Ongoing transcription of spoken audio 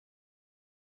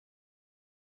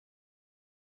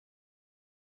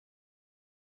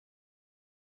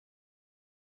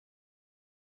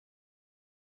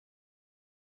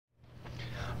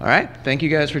All right, thank you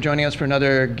guys for joining us for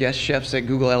another Guest Chefs at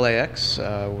Google LAX.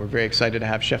 We're very excited to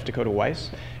have Chef Dakota Weiss,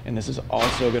 and this is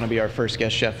also going to be our first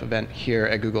Guest Chef event here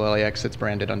at Google LAX that's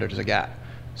branded under Zagat.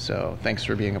 So thanks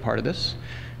for being a part of this.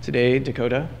 Today,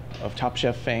 Dakota of Top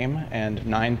Chef fame and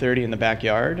Ninethirty in the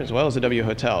Backyard, as well as the W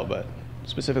Hotel, but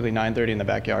specifically Ninethirty in the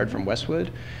Backyard from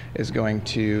Westwood, is going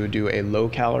to do a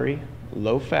low-calorie,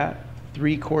 low-fat,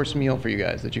 3-course meal for you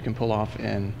guys that you can pull off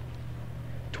in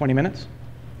 20 minutes.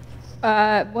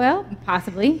 Well,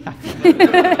 possibly. We're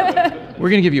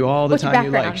going to give you all the time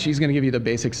you like. She's going to give you the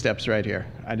basic steps right here.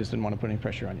 I just didn't want to put any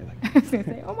pressure on you. I was going to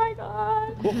say, oh my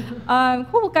God. Cool.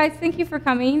 Cool, guys, thank you for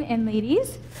coming, and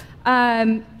ladies.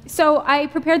 So I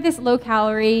prepared this low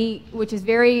calorie, which is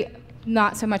very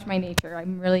not so much my nature.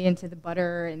 I'm really into the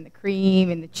butter and the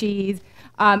cream and the cheese.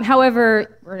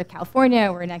 However, we're in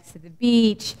California, we're next to the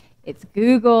beach. It's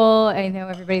Google. I know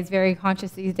everybody's very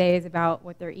conscious these days about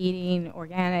what they're eating,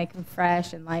 organic and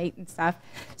fresh and light and stuff.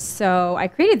 So I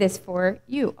created this for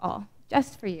you all,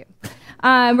 just for you.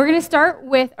 We're going to start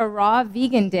with a raw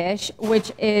vegan dish,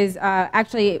 which is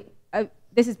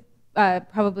this is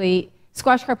probably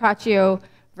squash carpaccio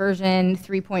version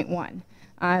 3.1.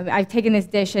 I've taken this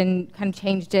dish and kind of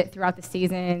changed it throughout the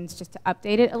seasons just to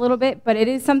update it a little bit, but it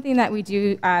is something that we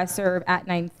do serve at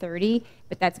 9:30,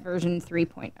 but that's version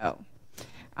 3.0.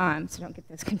 So don't get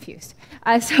those confused.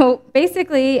 So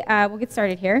basically, we'll get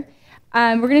started here.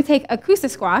 We're going to take a kusa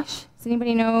squash. Does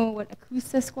anybody know what a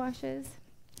kusa squash is?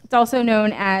 It's also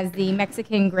known as the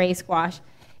Mexican gray squash.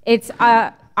 It's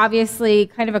obviously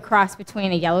kind of a cross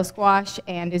between a yellow squash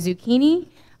and a zucchini.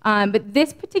 But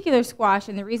this particular squash,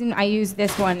 and the reason I use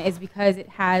this one is because it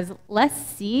has less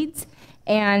seeds,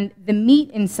 and the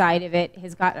meat inside of it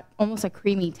has got almost a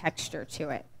creamy texture to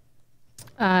it.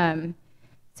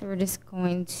 So we're just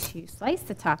going to slice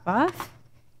the top off,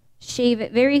 shave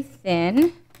it very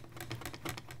thin.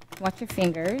 Watch your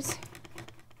fingers.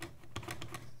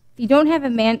 If you don't have a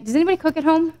does anybody cook at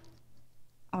home?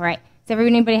 All right. Does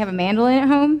anybody have a mandolin at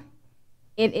home?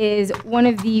 It is one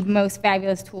of the most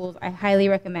fabulous tools I highly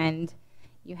recommend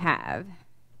you have.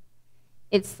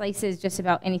 It slices just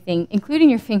about anything, including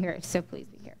your fingers, so please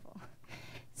be careful.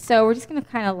 So we're just going to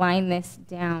kind of line this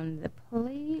down the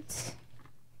plate.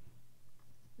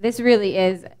 This really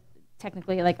is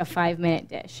technically like a 5-minute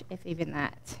dish, if even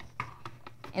that.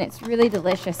 And it's really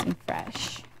delicious and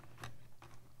fresh.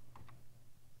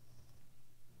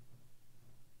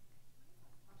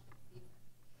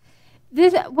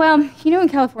 Well, you know, in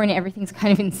California, everything's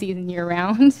kind of in season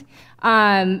year-round,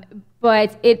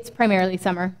 but it's primarily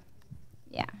summer.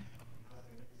 Yeah.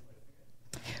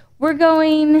 We're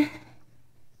going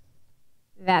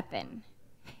that thin.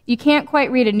 You can't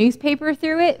quite read a newspaper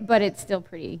through it, but it's still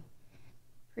pretty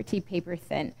paper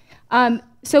thin.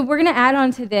 So we're going to add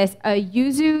on to this a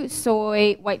yuzu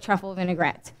soy white truffle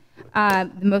vinaigrette. The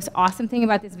most awesome thing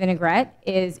about this vinaigrette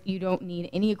is you don't need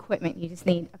any equipment. You just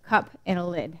need a cup and a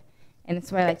lid. And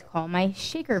that's what I like to call my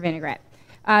shaker vinaigrette.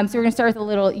 So we're going to start with a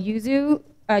little yuzu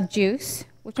juice,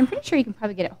 which I'm pretty sure you can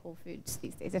probably get at Whole Foods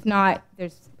these days. If not,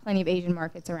 there's plenty of Asian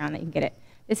markets around that you can get it.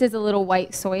 This is a little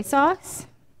white soy sauce,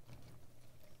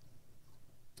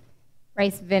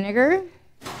 rice vinegar,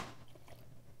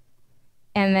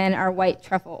 and then our white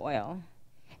truffle oil.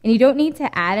 And you don't need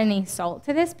to add any salt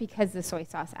to this because the soy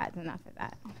sauce adds enough of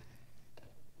that.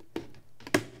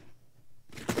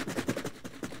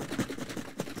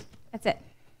 That's it.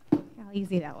 How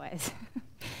easy that was.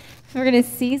 So we're going to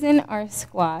season our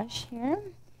squash here.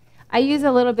 I use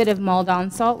a little bit of Maldon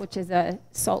salt, which is a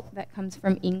salt that comes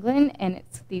from England, and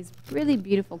it's these really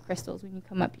beautiful crystals. When you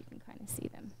come up, you can kind of see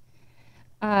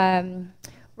them.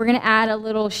 We're going to add a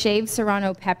little shaved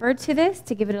serrano pepper to this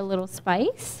to give it a little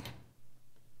spice.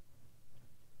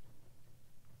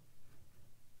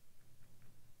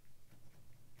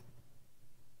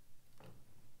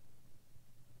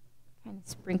 Kind of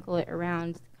sprinkle it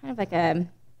around, kind of like a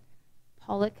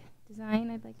Pollock design,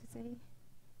 I'd like to say.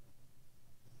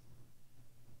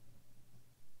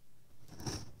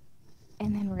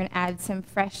 And then we're going to add some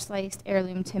fresh sliced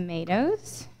heirloom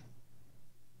tomatoes.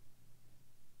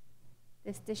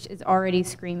 This dish is already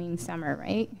screaming summer,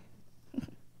 right?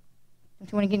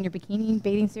 Don't you want to get in your bikini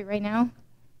bathing suit right now?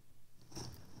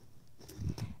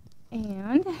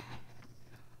 And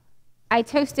I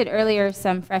toasted earlier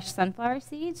some fresh sunflower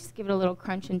seeds, just give it a little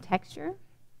crunch and texture.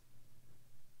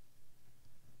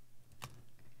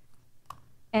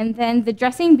 And then the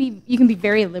dressing, you can be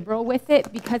very liberal with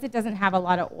it because it doesn't have a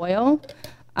lot of oil,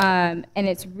 and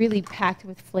it's really packed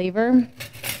with flavor.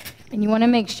 And you want to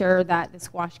make sure that the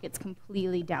squash gets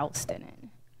completely doused in it.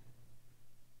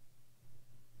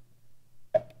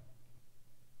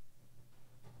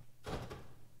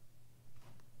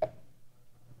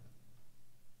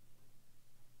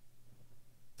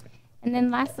 And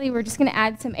then lastly, we're just going to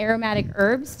add some aromatic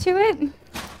herbs to it.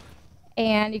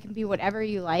 And it can be whatever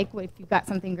you like. If you've got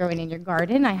something growing in your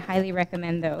garden, I highly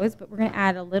recommend those. But we're going to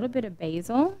add a little bit of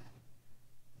basil.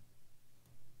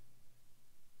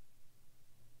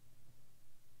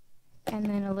 And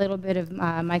then a little bit of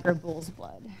micro bull's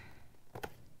blood.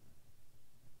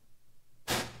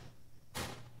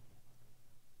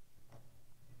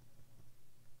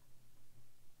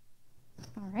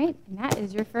 All right, and that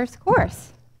is your first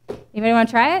course. Anybody want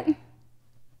to try it?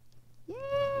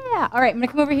 Yeah. All right, I'm going to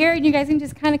come over here, and you guys can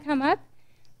just kind of come up.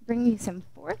 Bring you some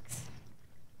forks.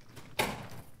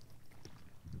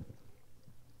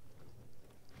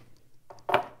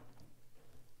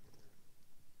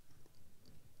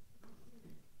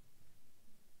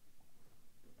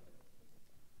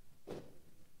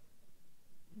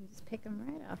 Just pick them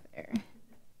right off there.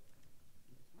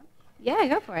 Yeah,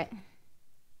 go for it.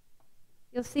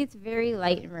 You'll see it's very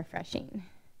light and refreshing.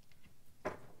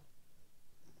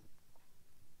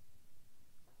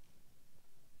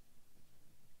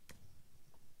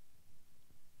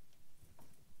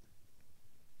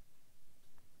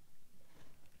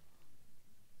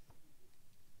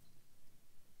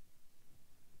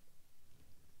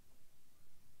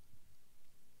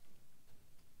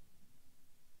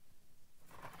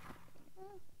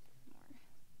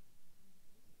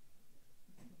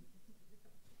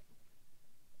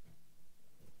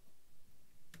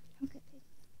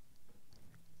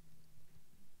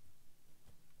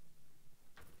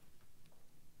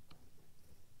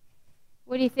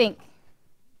 What do you think?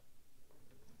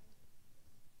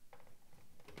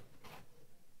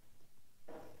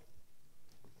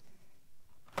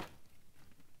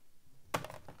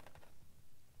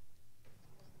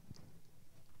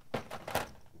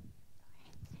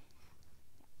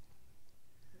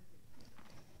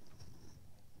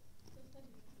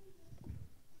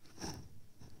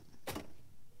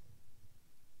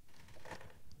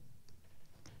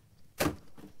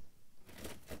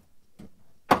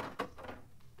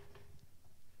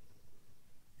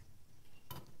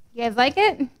 You guys like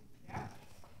it? Yeah.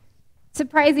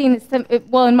 Surprising,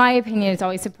 well, in my opinion, it's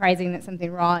always surprising that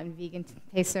something raw and vegan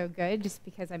tastes so good, just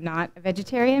because I'm not a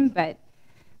vegetarian, but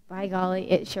by golly,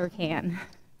 it sure can.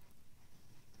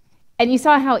 And you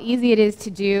saw how easy it is to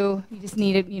do. You just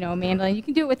need a mandolin. You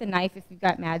can do it with a knife if you've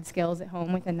got mad skills at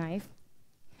home with a knife.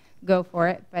 Go for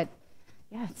it. But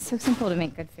yeah, it's so simple to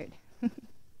make good food.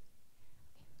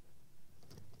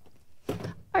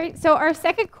 All right, so our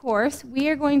second course, we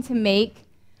are going to make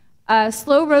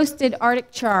slow roasted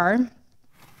Arctic char.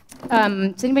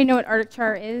 Does anybody know what Arctic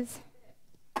char is?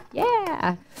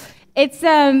 Yeah. It's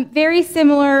very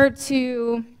similar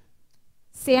to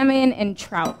salmon and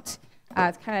trout.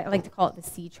 It's kind of, I like to call it the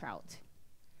sea trout.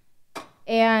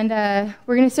 And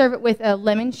we're going to serve it with a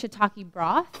lemon shiitake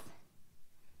broth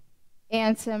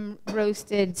and some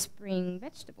roasted spring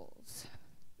vegetables.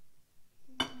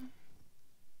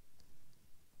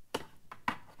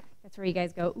 That's where you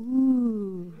guys go,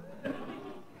 ooh.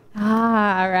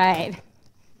 Ah, all right.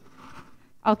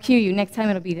 I'll cue you. Next time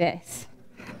it'll be this.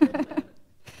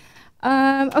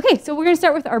 Okay, so we're going to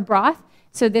start with our broth.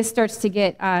 So this starts to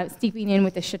get steeping in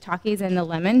with the shiitakes and the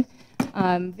lemon.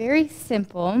 Very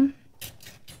simple.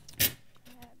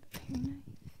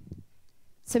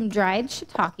 Some dried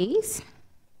shiitakes.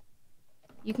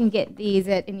 You can get these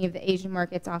at any of the Asian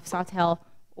markets off Sawtell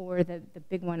or the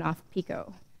big one off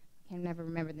Pico. I can never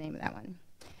remember the name of that one.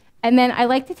 And then I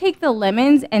like to take the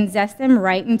lemons and zest them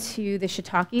right into the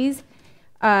shiitakes.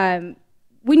 When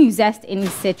you zest any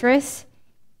citrus,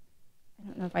 I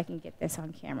don't know if I can get this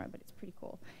on camera, but it's pretty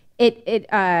cool. It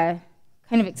kind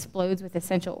of explodes with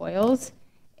essential oils,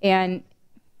 and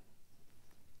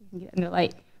you can get under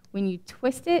light. When you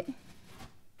twist it,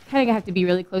 kind of have to be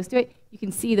really close to it. You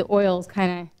can see the oils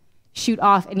kind of shoot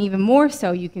off, and even more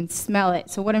so, you can smell it.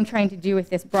 So what I'm trying to do with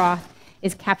this broth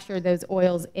is capture those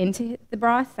oils into the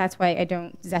broth. That's why I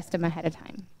don't zest them ahead of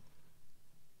time.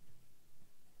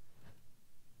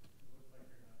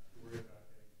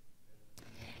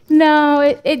 No,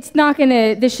 it's not going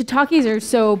to, the shiitakes are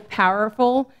so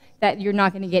powerful that you're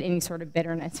not going to get any sort of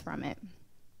bitterness from it.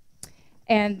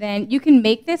 And then you can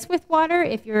make this with water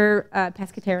if you're a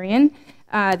pescatarian.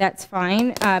 That's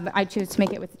fine. But I chose to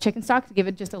make it with the chicken stock to give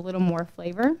it just a little more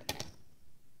flavor.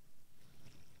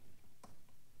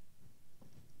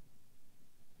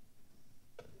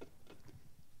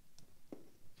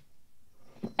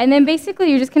 And then basically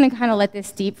you're just going to kind of let this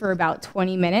steep for about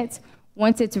 20 minutes.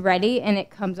 Once it's ready and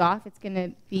it comes off, it's going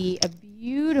to be a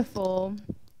beautiful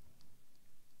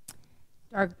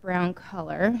dark brown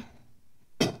color.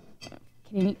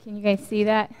 Can you guys see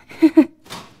that?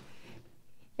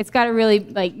 it's got a really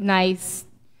like nice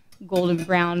golden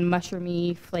brown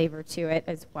mushroomy flavor to it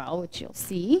as well, which you'll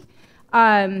see.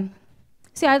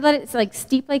 So I'd let it like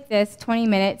steep like this, 20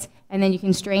 minutes, and then you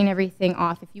can strain everything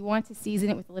off. If you want to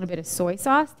season it with a little bit of soy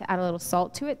sauce to add a little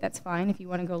salt to it, that's fine. If you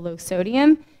want to go low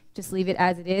sodium, just leave it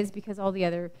as it is because all the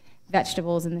other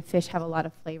vegetables and the fish have a lot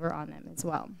of flavor on them as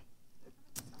well.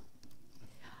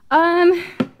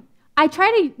 I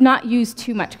try to not use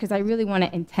too much because I really want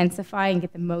to intensify and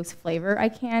get the most flavor I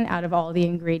can out of all the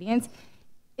ingredients.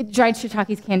 Dried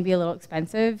shiitakes can be a little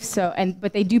expensive,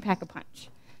 but they do pack a punch.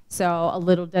 So a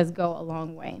little does go a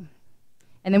long way.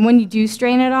 And then when you do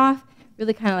strain it off,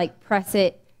 really kind of like press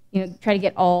it, try to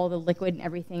get all the liquid and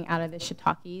everything out of the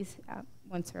shiitakes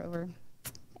once they're over.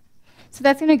 So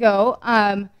that's going to go.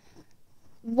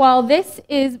 While this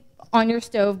is on your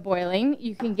stove boiling,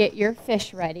 you can get your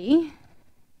fish ready.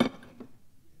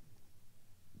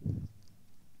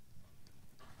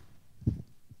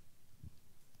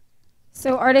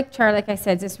 So Arctic char, like I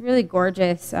said, is this really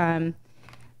gorgeous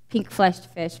pink-fleshed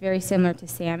fish, very similar to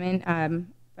salmon,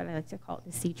 but I like to call it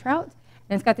the sea trout.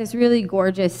 And it's got this really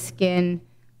gorgeous skin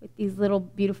with these little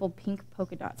beautiful pink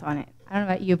polka dots on it. I don't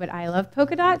know about you, but I love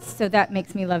polka dots, so that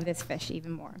makes me love this fish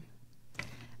even more.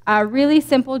 Really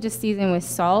simple, just season with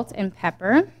salt and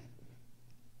pepper.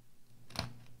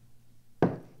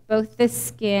 Both the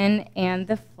skin and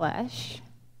the flesh.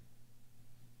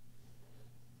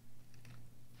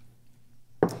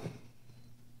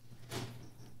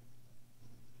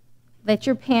 Let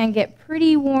your pan get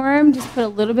pretty warm. Just put a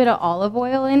little bit of olive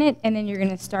oil in it, and then you're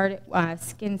going to start it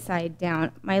skin side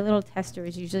down. My little tester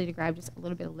is usually to grab just a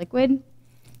little bit of liquid.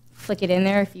 Flick it in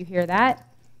there. If you hear that,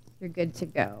 you're good to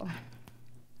go.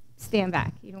 Stand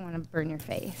back. You don't want to burn your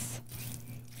face.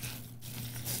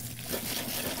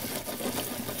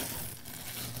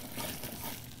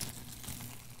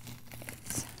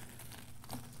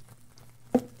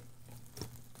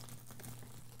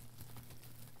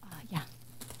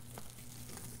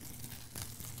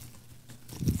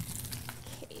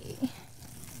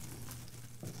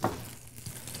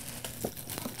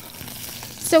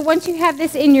 So once you have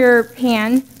this in your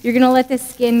pan, you're going to let the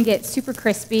skin get super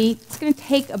crispy. It's going to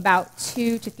take about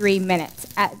 2 to 3 minutes.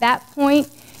 At that point,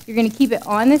 you're going to keep it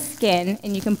on the skin,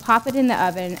 and you can pop it in the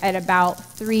oven at about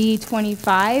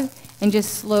 325 and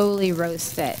just slowly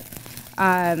roast it.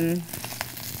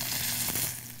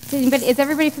 Is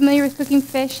everybody familiar with cooking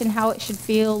fish and how it should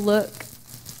feel, look?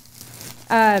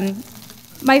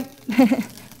 What?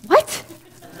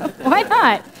 Why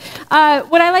not?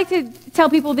 What I like to tell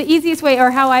people, the easiest way,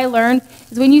 or how I learned,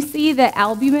 is when you see the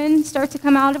albumin start to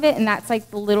come out of it, and that's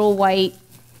like the little white,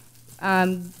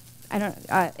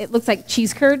 it looks like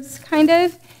cheese curds, kind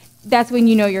of. That's when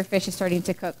you know your fish is starting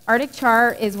to cook. Arctic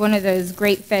char is one of those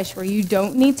great fish where you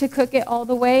don't need to cook it all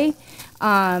the way.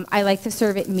 I like to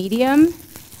serve it medium,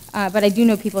 but I do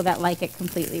know people that like it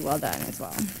completely well done as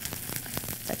well,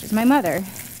 such as my mother.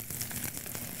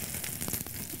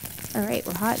 All right,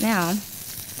 we're hot now.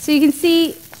 So you can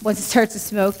see, once it starts to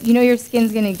smoke, you know your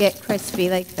skin's going to get crispy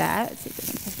like that. Let's see if we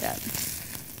can pick it up.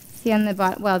 See on the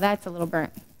bottom? Well, that's a little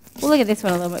burnt. We'll look at this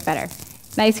one a little bit better.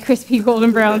 Nice, crispy,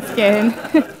 golden brown skin.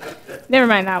 Never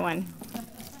mind that one.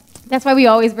 That's why we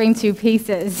always bring 2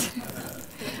 pieces.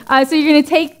 So you're going to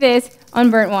take this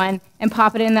unburnt one and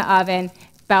pop it in the oven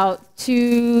about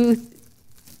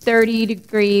 230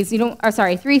 degrees.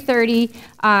 330.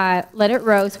 Let it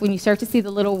roast. When you start to see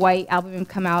the little white albumin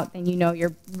come out, then you know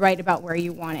you're right about where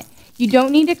you want it. You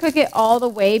don't need to cook it all the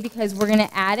way because we're going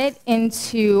to add it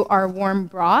into our warm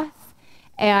broth.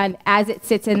 And as it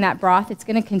sits in that broth, it's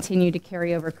going to continue to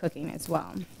carry over cooking as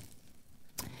well.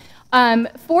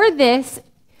 For this,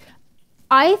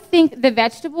 I think the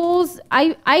vegetables,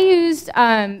 I used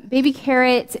baby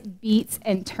carrots, beets,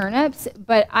 and turnips,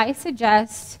 but I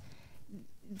suggest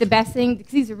the best thing,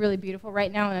 because these are really beautiful right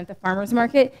now and at the farmer's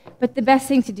market, but the best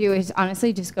thing to do is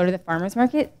honestly just go to the farmer's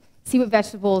market, see what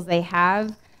vegetables they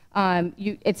have.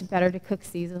 It's better to cook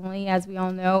seasonally, as we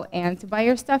all know, and to buy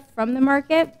your stuff from the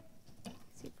market.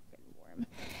 See if we're getting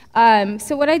warm.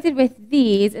 So what I did with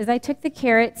these is I took the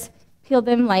carrots, peeled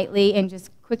them lightly, and just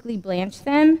quickly blanched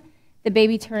them. The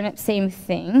baby turnip, same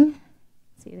thing.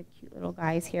 See the cute little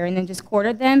guys here, and then just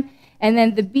quartered them. And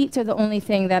then the beets are the only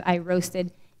thing that I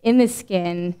roasted in the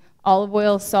skin, olive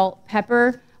oil, salt,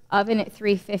 pepper, oven at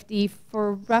 350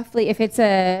 for roughly, if it's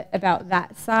about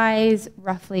that size,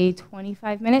 roughly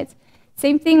 25 minutes.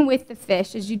 Same thing with the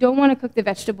fish, is you don't want to cook the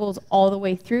vegetables all the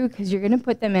way through because you're going to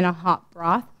put them in a hot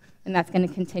broth, and that's going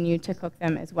to continue to cook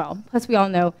them as well. Plus, we all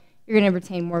know you're going to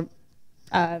retain more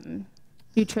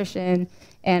nutrition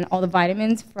and all the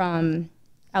vitamins from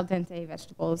al dente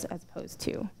vegetables as opposed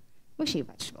to mushy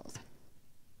vegetables.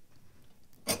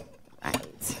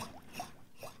 Right.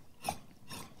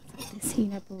 Let this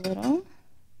heat up a little.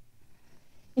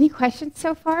 Any questions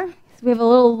so far? So we have a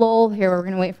little lull here where we're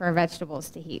going to wait for our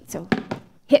vegetables to heat. So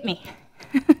hit me.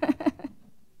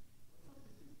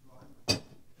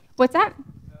 What's that?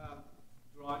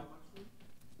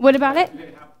 What about it?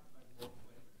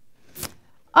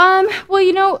 Well,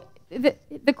 you know,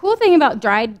 the cool thing about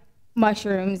dried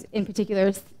mushrooms in particular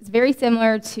is it's very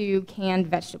similar to canned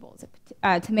vegetables,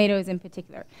 tomatoes in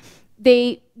particular.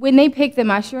 When they pick the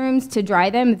mushrooms to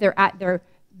dry them, they're at their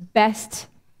best,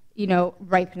 you know,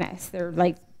 ripeness. They're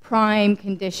like prime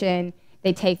condition.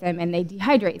 They take them and they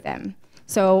dehydrate them.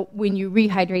 So when you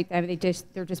rehydrate them,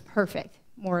 they're just perfect,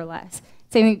 more or less.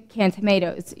 Same with canned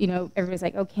tomatoes. You know, everybody's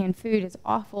like, oh, canned food is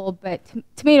awful, but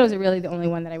tomatoes are really the only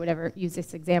one that I would ever use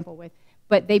this example with.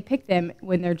 But they pick them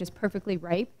when they're just perfectly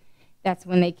ripe. That's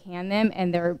when they can them,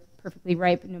 and they're perfectly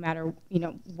ripe no matter, you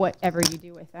know, whatever you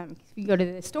do with them. If you go to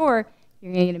the store,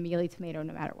 you're going to get a mealy tomato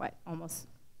no matter what, almost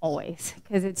always,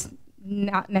 because it's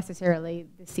not necessarily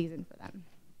the season for them.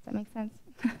 Does that make sense?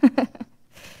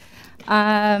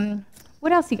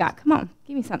 What else you got? Come on,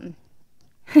 give me something.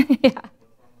 Yeah.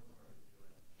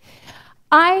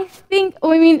 I think,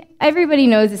 well, I mean, everybody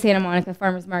knows the Santa Monica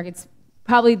Farmers Market's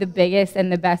probably the biggest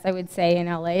and the best, I would say, in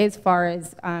LA as far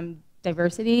as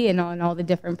diversity and all the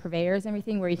different purveyors and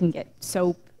everything, where you can get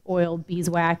soap, oil,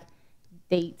 beeswax,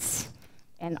 dates,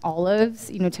 and olives,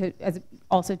 you know,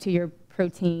 also to your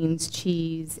proteins,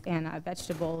 cheese, and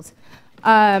vegetables.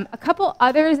 A couple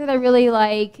others that I really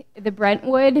like, the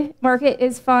Brentwood Market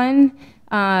is fun,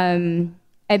 and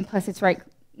plus it's right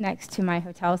next to my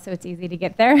hotel, so it's easy to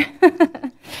get there.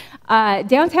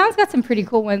 Downtown's got some pretty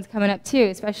cool ones coming up too,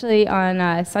 especially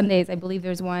on Sundays. I believe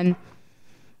there's one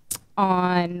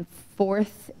on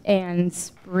 4th and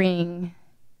Spring,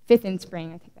 5th and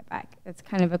Spring, I take that back. That's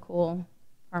kind of a cool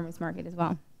farmer's market as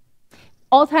well.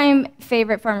 All-time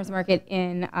favorite farmer's market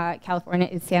in California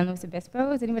is San Luis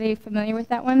Obispo. Is anybody familiar with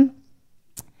that one?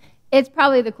 It's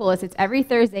probably the coolest. It's every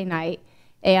Thursday night,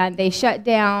 and they shut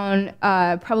down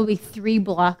probably 3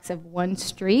 blocks of one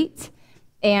street,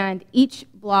 and each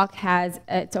block has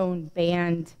its own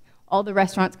band. All the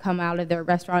restaurants come out of their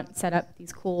restaurant, set up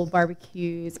these cool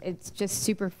barbecues. It's just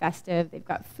super festive. They've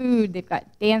got food, they've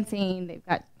got dancing, they've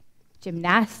got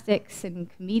gymnastics and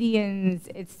comedians.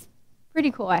 It's pretty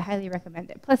cool. I highly recommend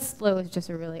it. Plus, SLO is just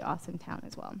a really awesome town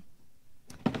as well.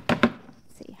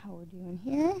 Let's see how we're doing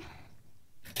here.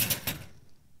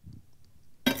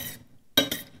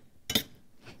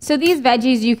 So these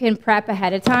veggies you can prep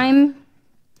ahead of time.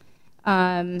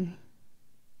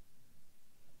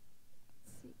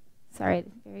 Sorry,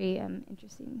 it's very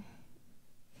interesting.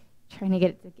 Trying to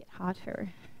get it to get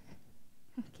hotter.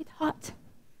 Get hot.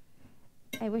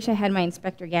 I wish I had my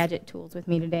Inspector Gadget tools with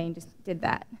me today and just did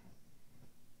that.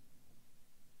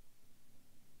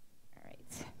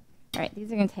 All right,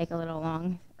 these are going to take a little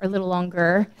long, or a little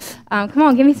longer. Come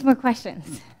on, give me some more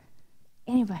questions.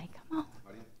 Anybody, come on.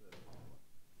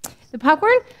 The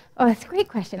popcorn? Oh, that's a great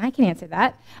question. I can answer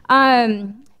that.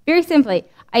 Very simply,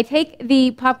 I take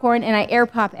the popcorn and I air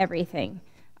pop everything.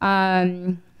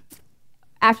 After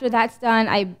that's done,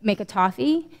 I make a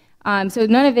toffee. So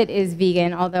none of it is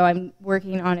vegan, although I'm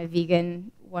working on a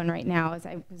vegan one right now, as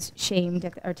I was shamed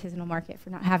at the artisanal market for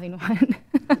not having one.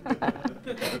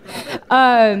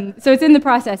 So it's in the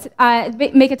process.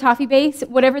 Make a toffee base.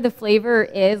 Whatever the flavor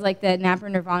is, like the Napa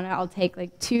Nirvana, I'll take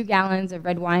like 2 gallons of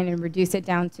red wine and reduce it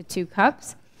down to 2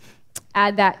 cups.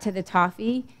 Add that to the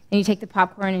toffee. Then you take the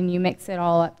popcorn and you mix it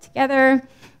all up together.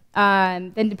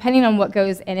 Then depending on what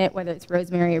goes in it, whether it's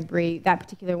rosemary or brie, that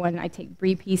particular one, I take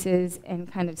brie pieces and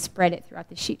kind of spread it throughout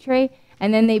the sheet tray.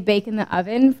 And then they bake in the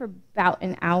oven for about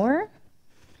an hour.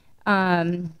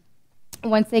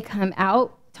 Once they come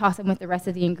out, toss them with the rest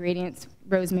of the ingredients,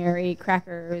 rosemary,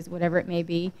 crackers, whatever it may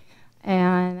be,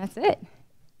 and that's it.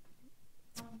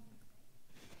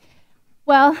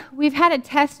 Well, we've had a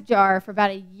test jar for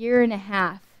about 1.5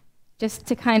 years just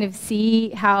to kind of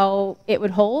see how it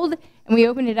would hold, and we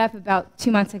opened it up about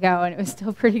 2 months ago, and it was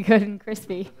still pretty good and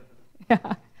crispy.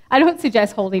 Yeah. I don't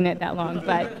suggest holding it that long,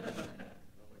 but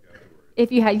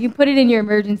if you had, you put it in your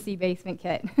emergency basement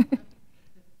kit.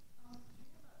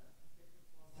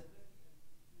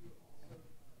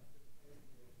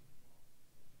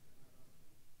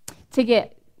 To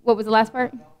get, what was the last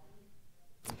part?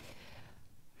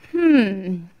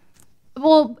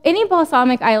 Well, any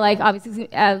balsamic I like,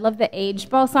 obviously, I love the aged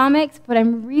balsamics, but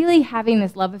I'm really having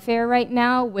this love affair right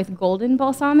now with golden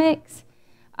balsamics.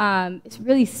 It's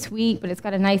really sweet, but it's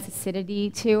got a nice acidity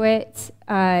to it,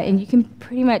 and you can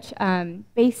pretty much,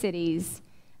 Bay Cities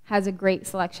has a great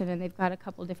selection, and they've got a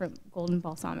couple different golden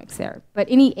balsamics there. But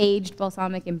any aged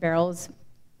balsamic in barrels,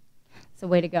 it's the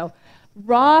way to go.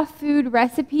 Raw food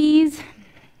recipes,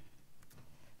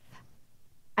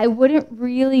 I wouldn't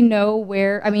really know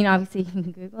where. I mean, obviously you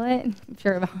can Google it. I'm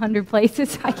sure of 100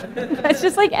 places. That's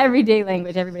just like everyday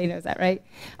language. Everybody knows that, right?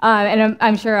 And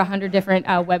I'm sure 100 different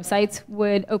websites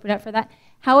would open up for that.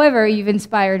 However, you've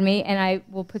inspired me, and I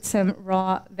will put some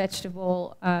raw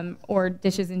vegetable or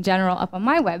dishes in general up on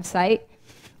my website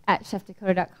at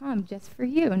chefdakota.com just for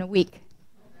you in a week.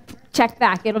 Check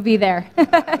back. It'll be there.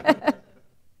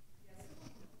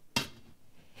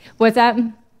 What's that?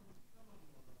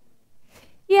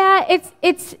 Yeah,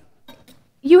 it's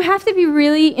you have to be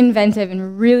really inventive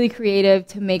and really creative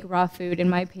to make raw food, in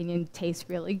my opinion, taste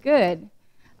really good.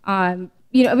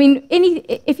 You know, I mean,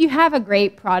 if you have a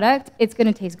great product, it's going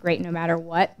to taste great no matter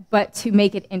what. But to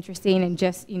make it interesting and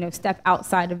just, you know, step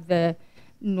outside of the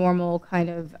normal kind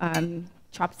of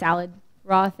chopped salad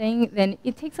raw thing, then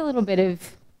it takes a little bit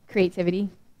of creativity.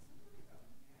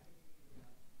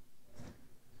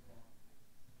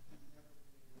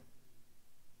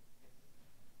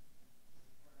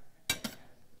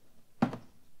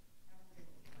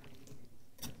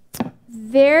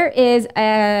 There is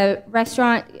a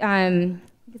restaurant, I think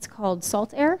it's called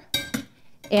Salt Air,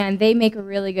 and they make a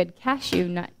really good cashew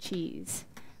nut cheese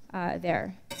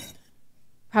there.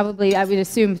 Probably, I would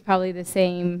assume, it's probably the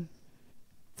same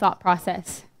thought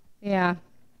process. Yeah.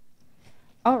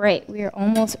 All right, we are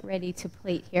almost ready to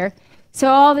plate here. So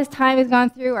all this time has gone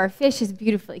through. Our fish is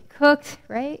beautifully cooked,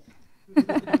 right?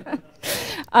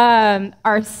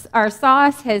 Our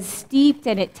sauce has steeped,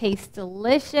 and it tastes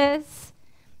delicious.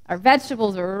 Our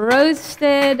vegetables are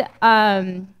roasted,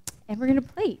 and we're going to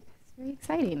plate. It's very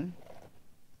exciting.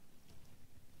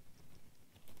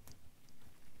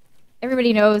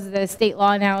 Everybody knows the state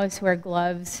law now is to wear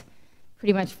gloves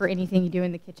pretty much for anything you do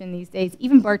in the kitchen these days,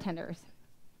 even bartenders.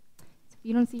 So if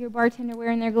you don't see your bartender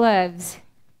wearing their gloves,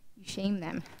 you shame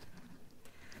them.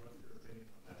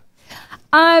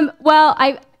 Well,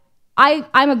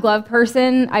 I'm a glove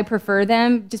person. I prefer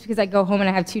them just because I go home and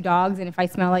I have 2 dogs, and if I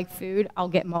smell like food, I'll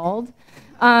get mauled.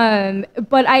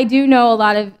 But I do know a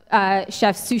lot of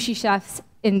chefs, sushi chefs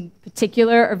in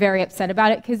particular, are very upset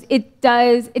about it because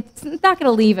it's not going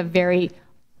to leave a very,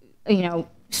 you know,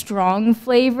 strong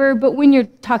flavor. But when you're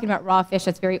talking about raw fish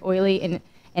that's very oily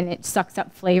and it sucks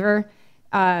up flavor,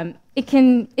 it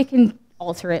can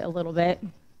alter it a little bit.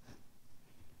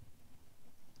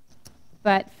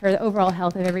 But for the overall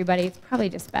health of everybody, it's probably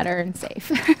just better and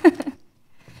safe.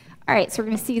 All right, so we're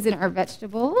going to season our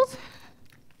vegetables.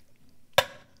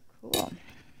 Cool.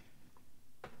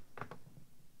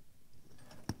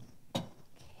 Okay,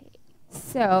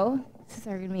 so this is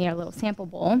going to be our little sample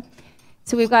bowl.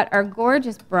 So we've got our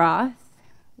gorgeous broth,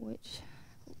 which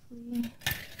hopefully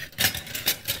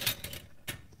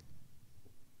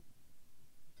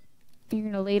you're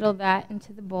going to ladle that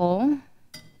into the bowl.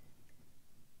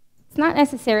 It's not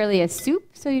necessarily a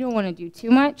soup, so you don't want to do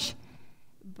too much.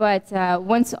 But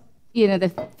once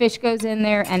the fish goes in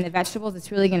there and the vegetables, it's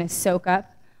really going to soak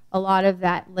up a lot of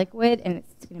that liquid, and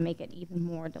it's going to make it even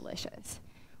more delicious.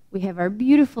 We have our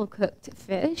beautiful cooked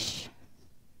fish.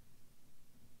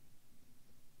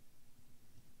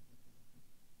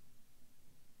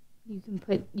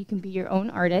 You can be your own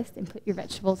artist and put your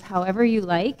vegetables however you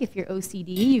like. If you're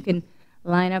OCD, you can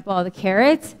line up all the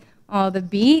carrots, all the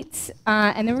beets,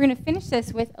 and then we're going to finish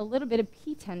this with a little bit of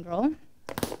pea tendril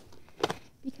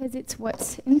because it's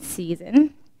what's in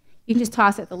season. You can just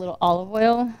toss it with a little olive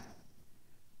oil, a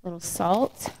little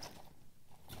salt,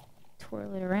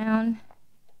 twirl it around.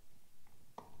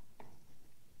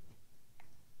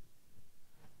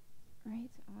 Right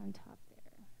on top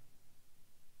there.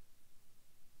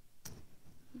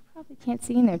 You probably can't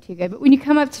see in there too good, but when you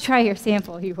come up to try your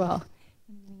sample, you will.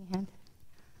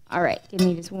 All right, give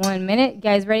me just 1 minute. You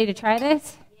guys ready to try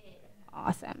this? Yeah.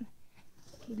 Awesome.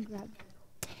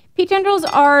 Pea tendrils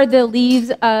are the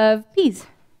leaves of peas.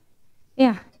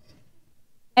 Yeah.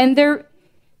 And they're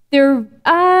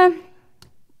a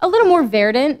little more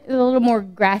verdant, a little more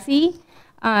grassy,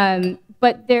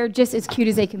 but they're just as cute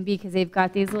as they can be because they've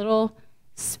got these little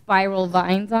spiral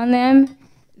vines on them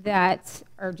that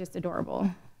are just adorable.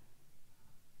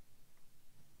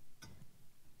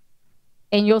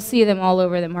 And you'll see them all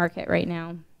over the market right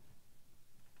now.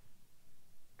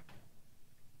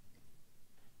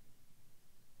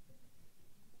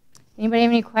 Anybody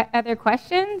have any other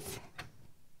questions?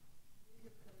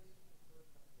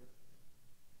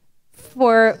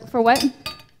 For what?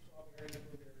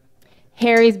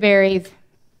 Harry's berries.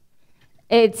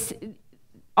 It's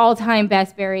all-time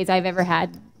best berries I've ever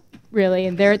had. really,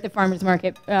 and they're at the farmers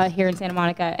market here in Santa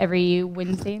Monica every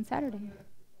Wednesday and Saturday.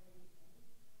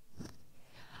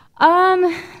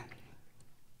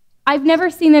 I've never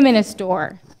seen them in a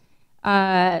store,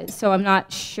 so I'm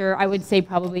not sure. I would say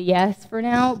probably yes for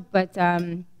now, but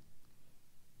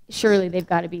surely they've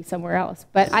got to be somewhere else.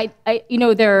 But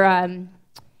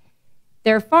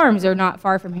their farms are not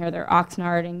far from here. They're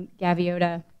Oxnard and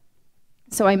Gaviota,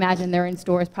 so I imagine they're in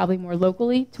stores probably more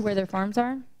locally to where their farms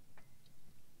are.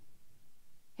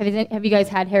 Have you guys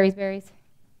had Harry's berries?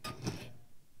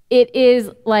 It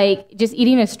is like just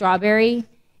eating a strawberry.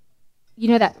 You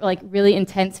know that like really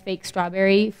intense fake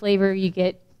strawberry flavor you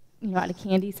get, out of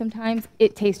candy sometimes?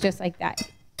 It tastes just like that.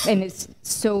 And it's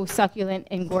so succulent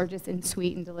and gorgeous and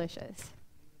sweet and delicious.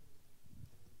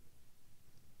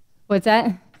 What's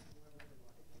that?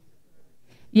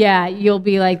 Yeah, you'll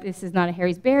be like, this is not a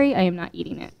Harry's berry. I am not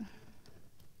eating it.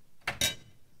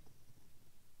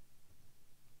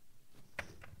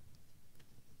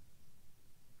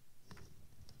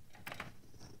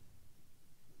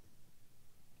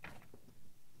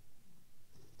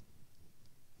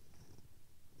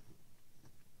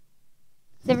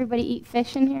 Does everybody eat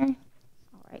fish in here?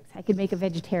 All right, so I could make a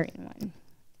vegetarian one.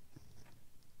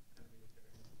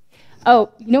 Oh,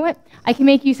 you know what? I can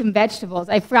make you some vegetables.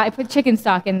 I forgot, I put chicken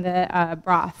stock in the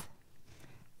broth.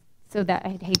 So that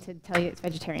I'd hate to tell you it's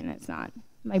vegetarian, it's not.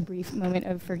 My brief moment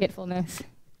of forgetfulness.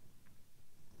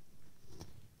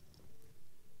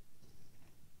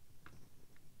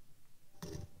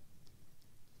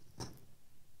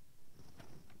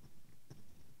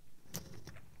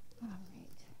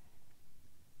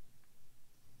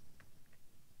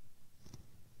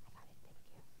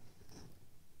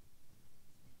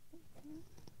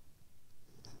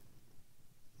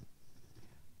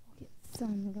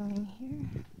 Some going here.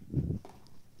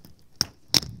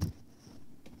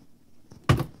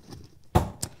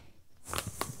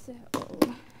 So,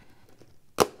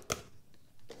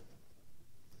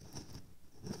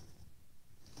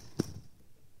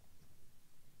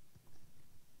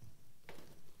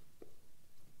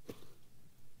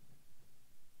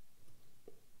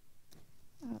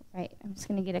 all right, I'm just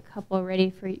going to get a couple ready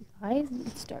for you guys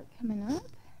and start coming up.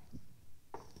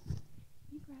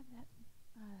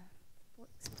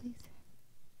 Please.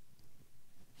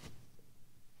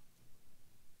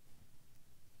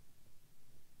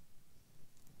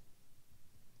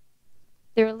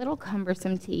 They're a little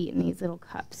cumbersome to eat in these little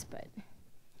cups, but you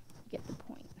get the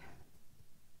point.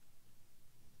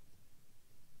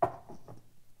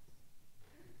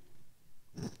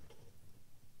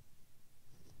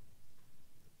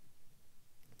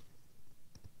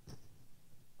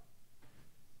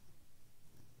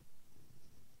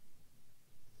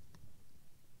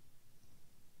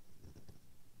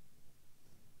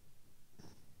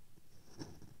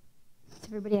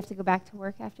 Everybody have to go back to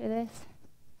work after this?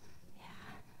 Yeah.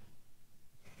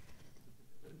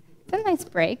 It's a nice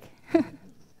break,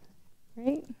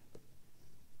 right?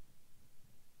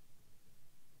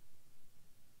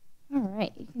 All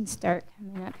right, you can start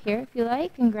coming up here if you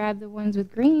like and grab the ones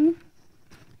with green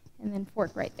and then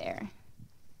fork right there.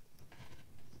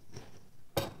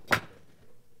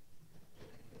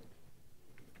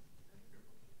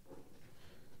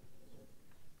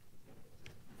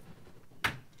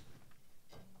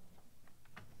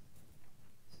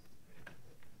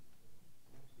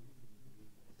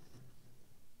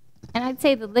 And I'd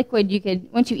say the liquid, you could,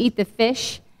 once you eat the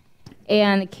fish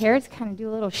and the carrots, kind of do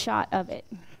a little shot of it.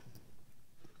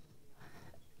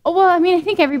 Oh, well, I mean, I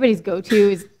think everybody's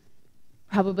go-to is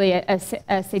probably a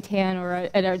seitan or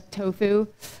a tofu.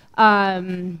 Yeah,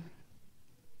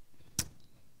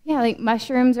 like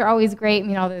mushrooms are always great. I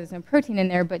mean, although there's no protein in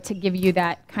there, but to give you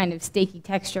that kind of steaky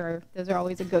texture, those are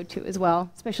always a go-to as well.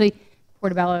 Especially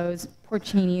portobellos,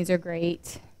 porcinis are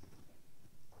great.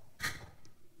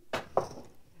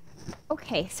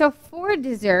 Okay, so for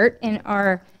dessert in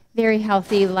our very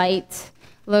healthy, light,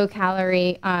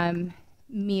 low-calorie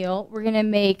meal, we're going to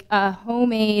make a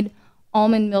homemade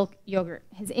almond milk yogurt.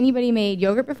 Has anybody made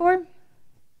yogurt before?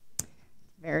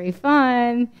 Very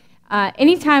fun.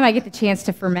 Anytime I get the chance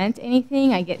to ferment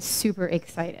anything, I get super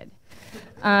excited.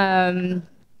 And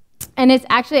it's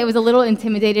actually, I was a little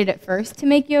intimidated at first to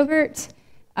make yogurt,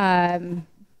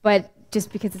 but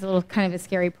just because it's a little kind of a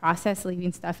scary process,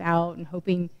 leaving stuff out and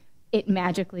hoping it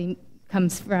magically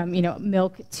comes from,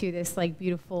 milk to this like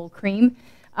beautiful cream.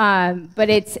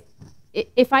 But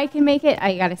if I can make it,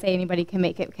 I gotta say anybody can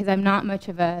make it because I'm not much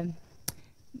of a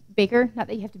baker. Not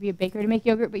that you have to be a baker to make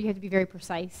yogurt, but you have to be very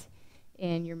precise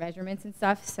in your measurements and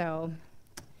stuff. So,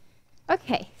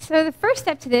 okay, so the first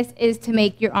step to this is to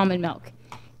make your almond milk.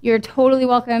 You're totally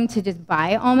welcome to just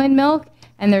buy almond milk.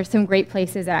 And there's some great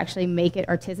places that actually make it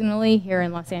artisanally here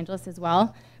in Los Angeles as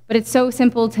well. But it's so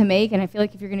simple to make, and I feel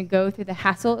like if you're going to go through the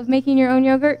hassle of making your own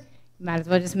yogurt, you might as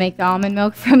well just make the almond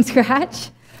milk from scratch.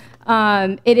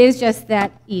 It is just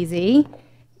that easy.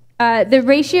 The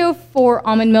ratio for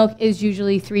almond milk is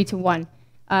usually 3 to 1.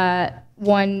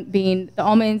 1 being the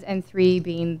almonds and 3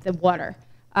 being the water.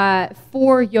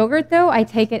 For yogurt, though, I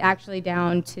take it actually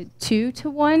down to 2 to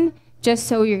 1, just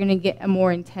so you're going to get a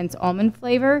more intense almond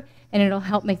flavor, and it'll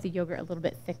help make the yogurt a little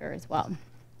bit thicker as well.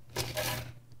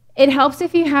 It helps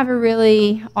if you have a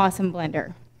really awesome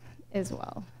blender as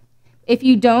well. If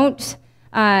you don't,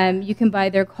 you can buy,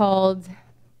 they're called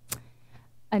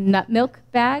a nut milk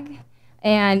bag,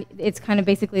 and it's kind of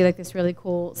basically like this really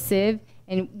cool sieve,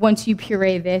 and once you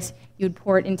puree this, you would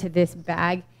pour it into this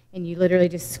bag, and you literally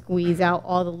just squeeze out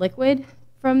all the liquid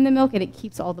from the milk, and it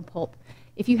keeps all the pulp.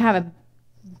 If you have a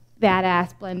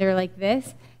badass blender like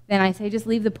this, then I say just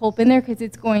leave the pulp in there because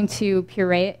it's going to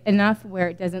puree it enough where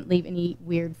it doesn't leave any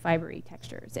weird fibery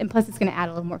textures. And plus it's going to add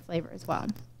a little more flavor as well.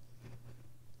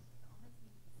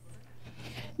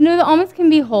 No, the almonds can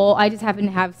be whole. I just happen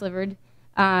to have slivered.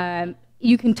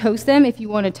 You can toast them if you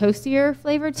want a toastier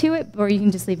flavor to it, or you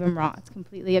can just leave them raw. It's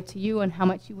completely up to you on how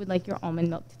much you would like your almond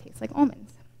milk to taste like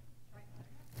almonds.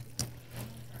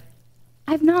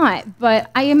 I've not,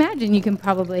 but I imagine you can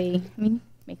probably,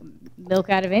 make milk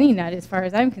out of any nut as far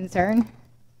as I'm concerned.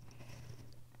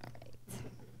 Okay.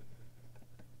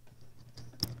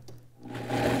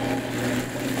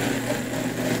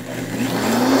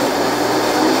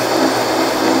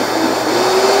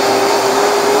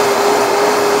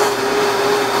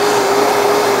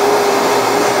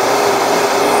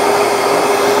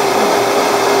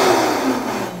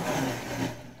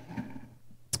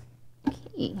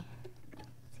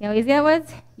 See how easy that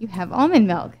was? You have almond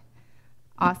milk.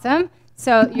 Awesome.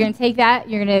 So you're going to take that,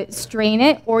 you're going to strain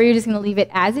it, or you're just going to leave it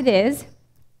as it is.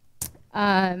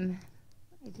 I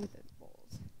do the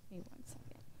bowls. Give me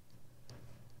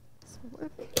 1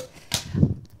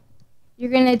 second. You're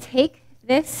going to take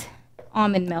this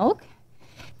almond milk.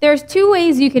 There's 2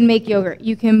 ways you can make yogurt.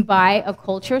 You can buy a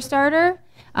culture starter,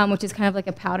 which is kind of like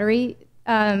a powdery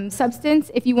substance.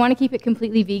 If you want to keep it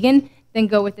completely vegan, then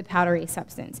go with the powdery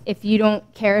substance. If you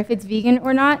don't care if it's vegan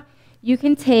or not, you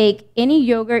can take any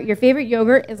yogurt, your favorite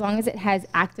yogurt, as long as it has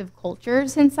active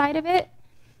cultures inside of it.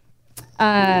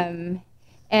 And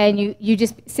you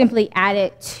just simply add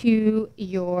it to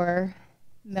your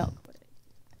milk.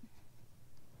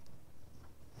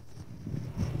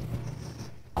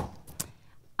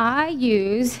 I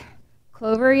use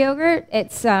Clover yogurt.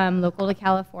 It's local to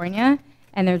California,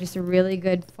 and they're just a really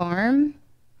good farm.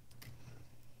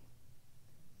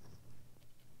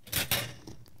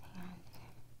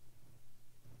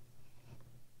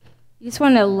 You just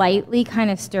want to lightly kind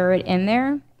of stir it in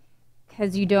there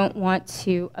because you don't want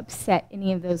to upset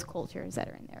any of those cultures that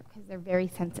are in there because they're very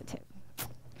sensitive,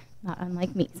 not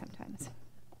unlike me sometimes.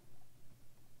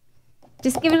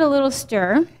 Just give it a little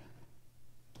stir.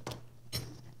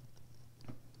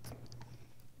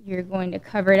 You're going to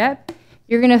cover it up.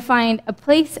 You're going to find a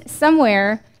place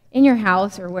somewhere in your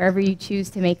house or wherever you choose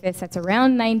to make this that's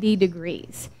around 90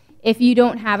 degrees. If you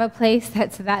don't have a place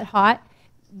that's that hot,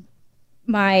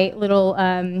 my little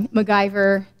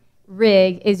MacGyver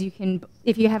rig is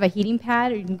if you have a heating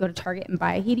pad, or you can go to Target and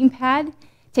buy a heating pad,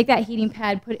 take that heating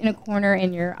pad, put it in a corner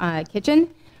in your kitchen,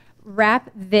 wrap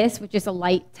this with just a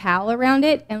light towel around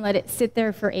it, and let it sit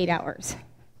there for 8 hours.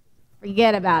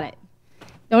 Forget about it.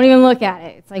 Don't even look at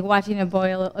it. It's like watching a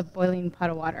boiling pot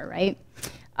of water, right?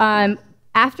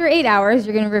 After 8 hours,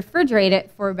 you're going to refrigerate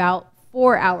it for about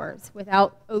 4 hours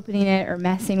without opening it or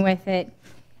messing with it.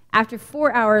 After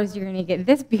 4 hours, you're going to get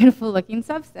this beautiful looking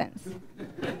substance,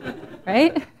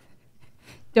 right?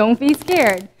 Don't be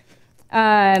scared.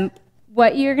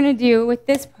 What you're going to do with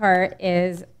this part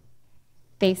is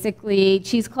basically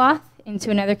cheesecloth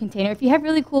into another container. If you have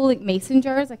really cool like mason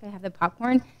jars, like I have the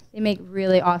popcorn, they make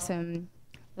really awesome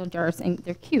little jars, and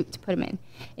they're cute to put them in.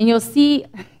 And you'll see,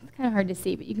 it's kind of hard to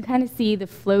see, but you can kind of see the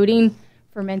floating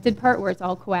fermented part where it's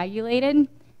all coagulated.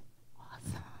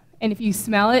 Awesome. And if you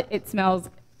smell it, it smells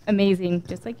amazing,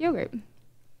 just like yogurt.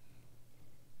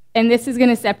 And this is going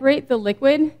to separate the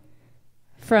liquid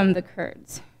from the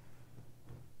curds.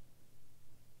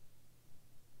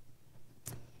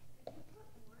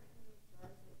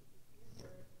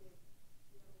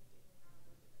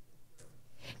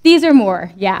 These are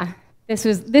more, yeah. This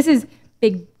is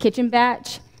big kitchen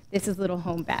batch. This is little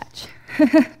home batch.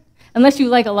 Unless you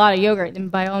like a lot of yogurt, then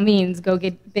by all means, go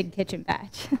get big kitchen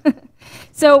batch.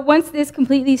 So once this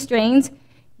completely strains,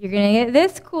 you're going to get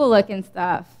this cool looking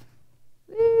stuff.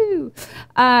 Woo!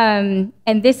 And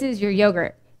this is your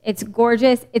yogurt. It's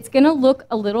gorgeous. It's going to look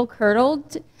a little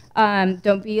curdled.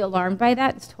 Don't be alarmed by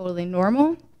that. It's totally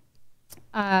normal.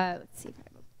 Let's see if I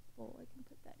have a bowl I can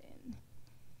put that in.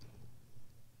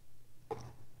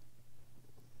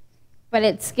 But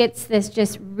it gets this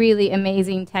just really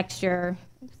amazing texture.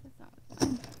 Oops, that's not what I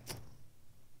want.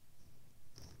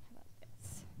 How about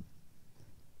this?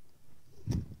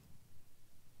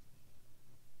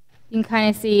 You can kind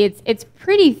of see it's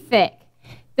pretty thick.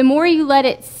 The more you let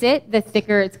it sit, the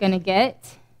thicker it's going to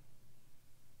get.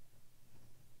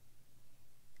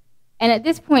 And at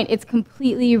this point, it's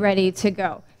completely ready to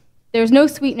go. There's no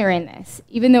sweetener in this.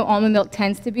 Even though almond milk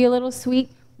tends to be a little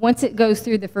sweet, once it goes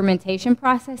through the fermentation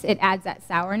process, it adds that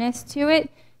sourness to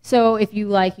it. So if you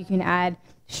like, you can add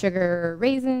sugar,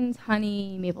 raisins,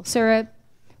 honey, maple syrup,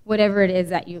 whatever it is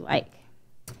that you like.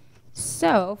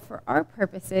 So for our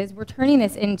purposes, we're turning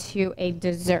this into a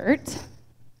dessert.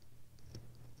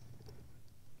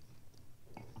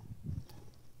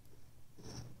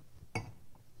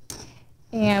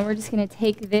 And we're just going to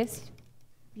take this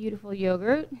beautiful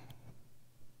yogurt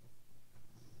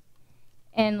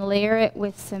and layer it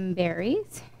with some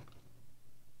berries.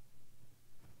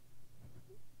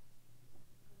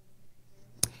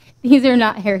 These are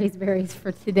not Harry's berries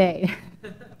for today.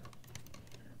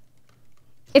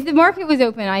 If the market was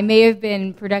open, I may have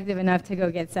been productive enough to go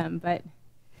get some, but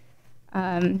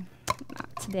not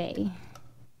today.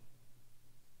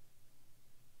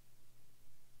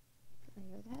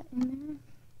 Layer that in there.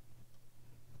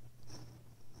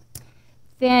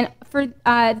 Then for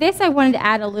this, I wanted to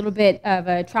add a little bit of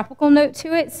a tropical note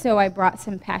to it, so I brought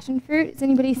some passion fruit. Has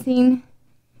anybody seen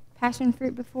passion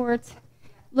fruit before? It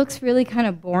looks really kind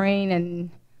of boring and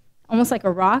almost like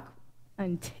a rock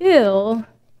until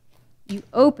you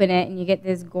open it and you get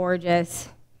this gorgeous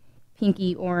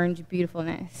pinky orange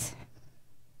beautifulness.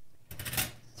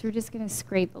 So we're just going to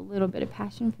scrape a little bit of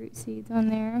passion fruit seeds on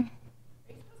there.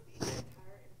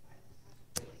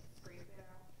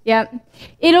 Yep.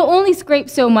 It'll only scrape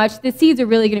so much. The seeds are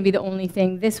really going to be the only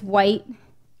thing. This white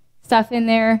stuff in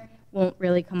there won't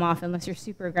really come off unless you're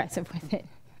super aggressive with it.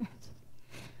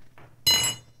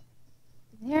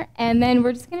 There. And then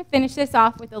we're just going to finish this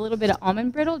off with a little bit of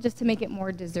almond brittle just to make it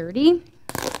more desserty.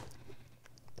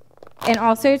 And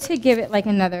also to give it like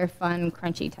another fun,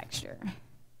 crunchy texture.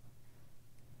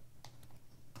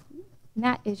 And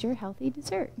that is your healthy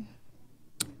dessert.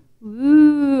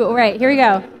 Ooh, all right, here we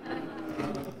go.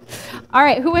 All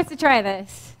right, who wants to try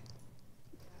this?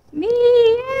 Me,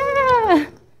 yeah.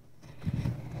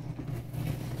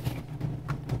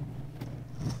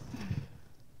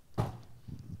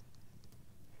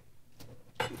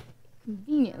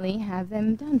 Conveniently have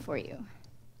them done for you.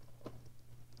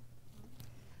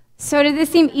 So did this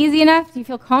seem easy enough? Do you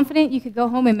feel confident you could go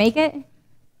home and make it?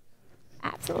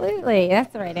 Absolutely,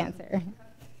 that's the right answer.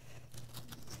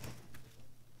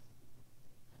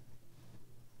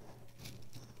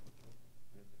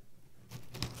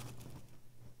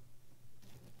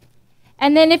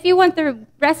 And then if you want the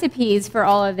recipes for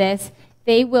all of this,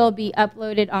 they will be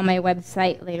uploaded on my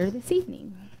website later this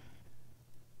evening.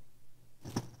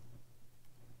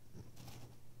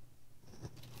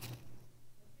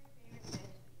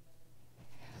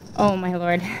 Oh, my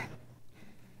Lord.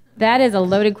 That is a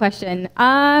loaded question.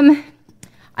 I'm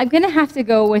going to have to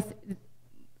go with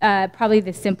probably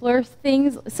the simpler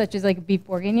things, such as like beef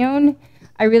bourguignon.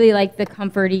 I really like the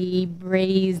comforty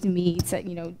braised meats that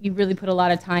you really put a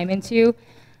lot of time into.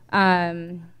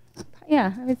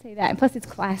 Yeah, I would say that. And plus, it's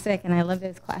classic, and I love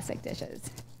those classic dishes.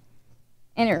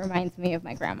 And it reminds me of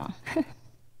my grandma.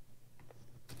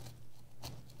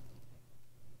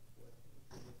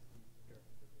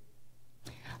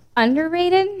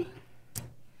 Underrated?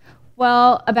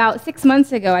 Well, about 6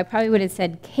 months ago, I probably would have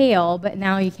said kale, but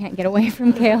now you can't get away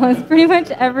from kale. It's pretty much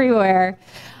everywhere.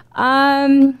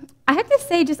 I have to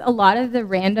say just a lot of the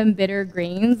random bitter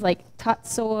greens like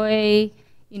tatsoi,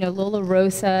 Lola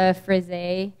Rosa,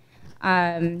 frisee.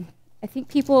 I think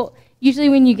people, usually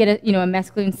when you get a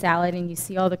mesclun salad and you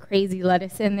see all the crazy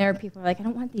lettuce in there, people are like, I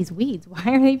don't want these weeds. Why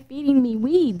are they feeding me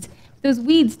weeds? Those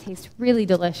weeds taste really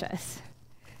delicious.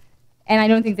 And I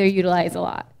don't think they're utilized a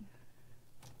lot.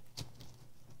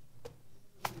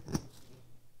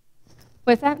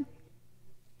 What's that?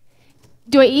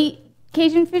 Do I eat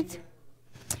Cajun foods?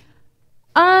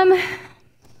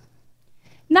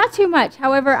 Not too much.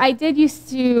 However, I did used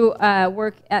to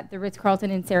work at the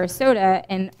Ritz-Carlton in Sarasota,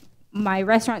 and my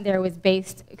restaurant there was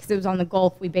based, because it was on the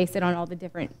Gulf, we based it on all the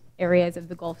different areas of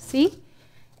the Gulf Sea.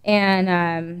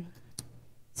 And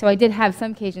so I did have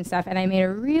some Cajun stuff, and I made a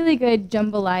really good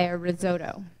jambalaya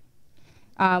risotto.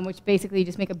 which basically you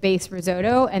just make a base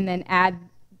risotto and then add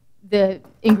the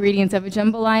ingredients of a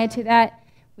jambalaya to that.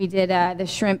 We did the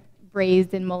shrimp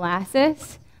braised in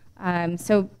molasses.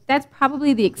 So that's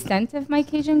probably the extent of my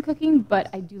Cajun cooking, but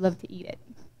I do love to eat it.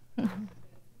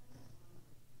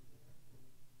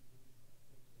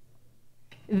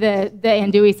 The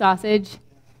andouille sausage,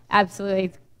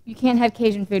 absolutely. You can't have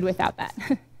Cajun food without that.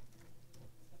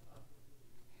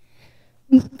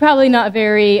 Probably not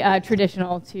very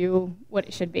traditional to what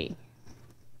it should be.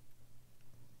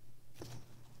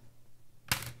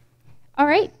 All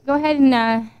right, go ahead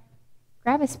and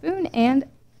grab a spoon and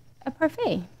a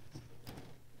parfait.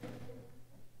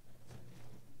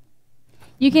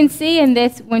 You can see in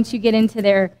this, once you get into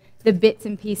the bits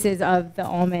and pieces of the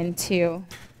almond too.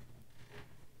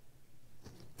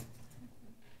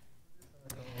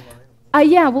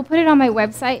 Yeah, we'll put it on my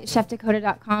website,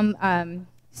 chefdakota.com, as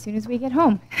soon as we get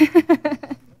home. Is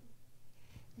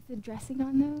the dressing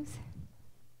on those?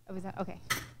 Oh, is that okay?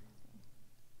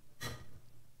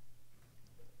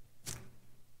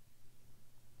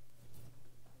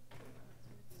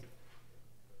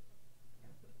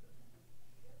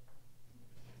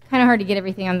 Kind of hard to get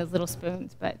everything on those little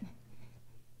spoons, but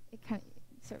it kind of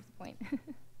serves the point.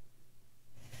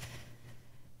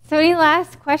 So any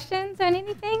last questions on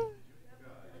anything?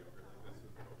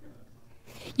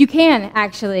 You can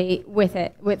actually with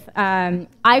it.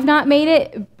 I've not made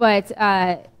it, but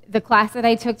the class that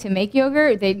I took to make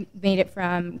yogurt, they made it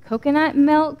from coconut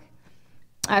milk.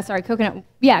 Coconut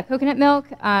milk.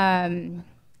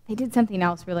 They did something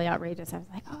else really outrageous. I was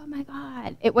like, oh my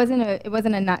god! It wasn't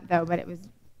a nut though, but it was.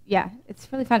 Yeah, it's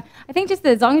really fun. I think just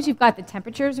as long as you've got the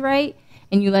temperatures right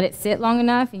and you let it sit long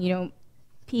enough and you don't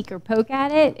peek or poke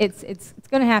at it, it's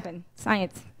going to happen.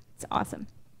 Science. It's awesome.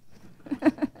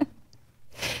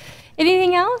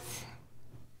 Anything else?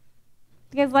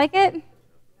 You guys like it?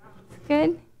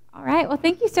 Good? All right. Well,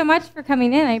 thank you so much for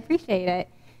coming in. I appreciate it.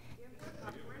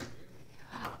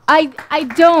 I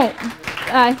don't.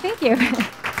 Thank you.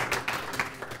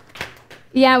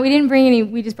 Yeah, we didn't bring any.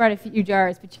 We just brought a few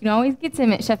jars, but you can always get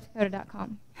some at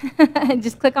chefdakota.com.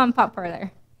 Just click on Pop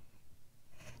Parlor.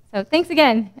 So thanks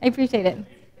again. I appreciate it.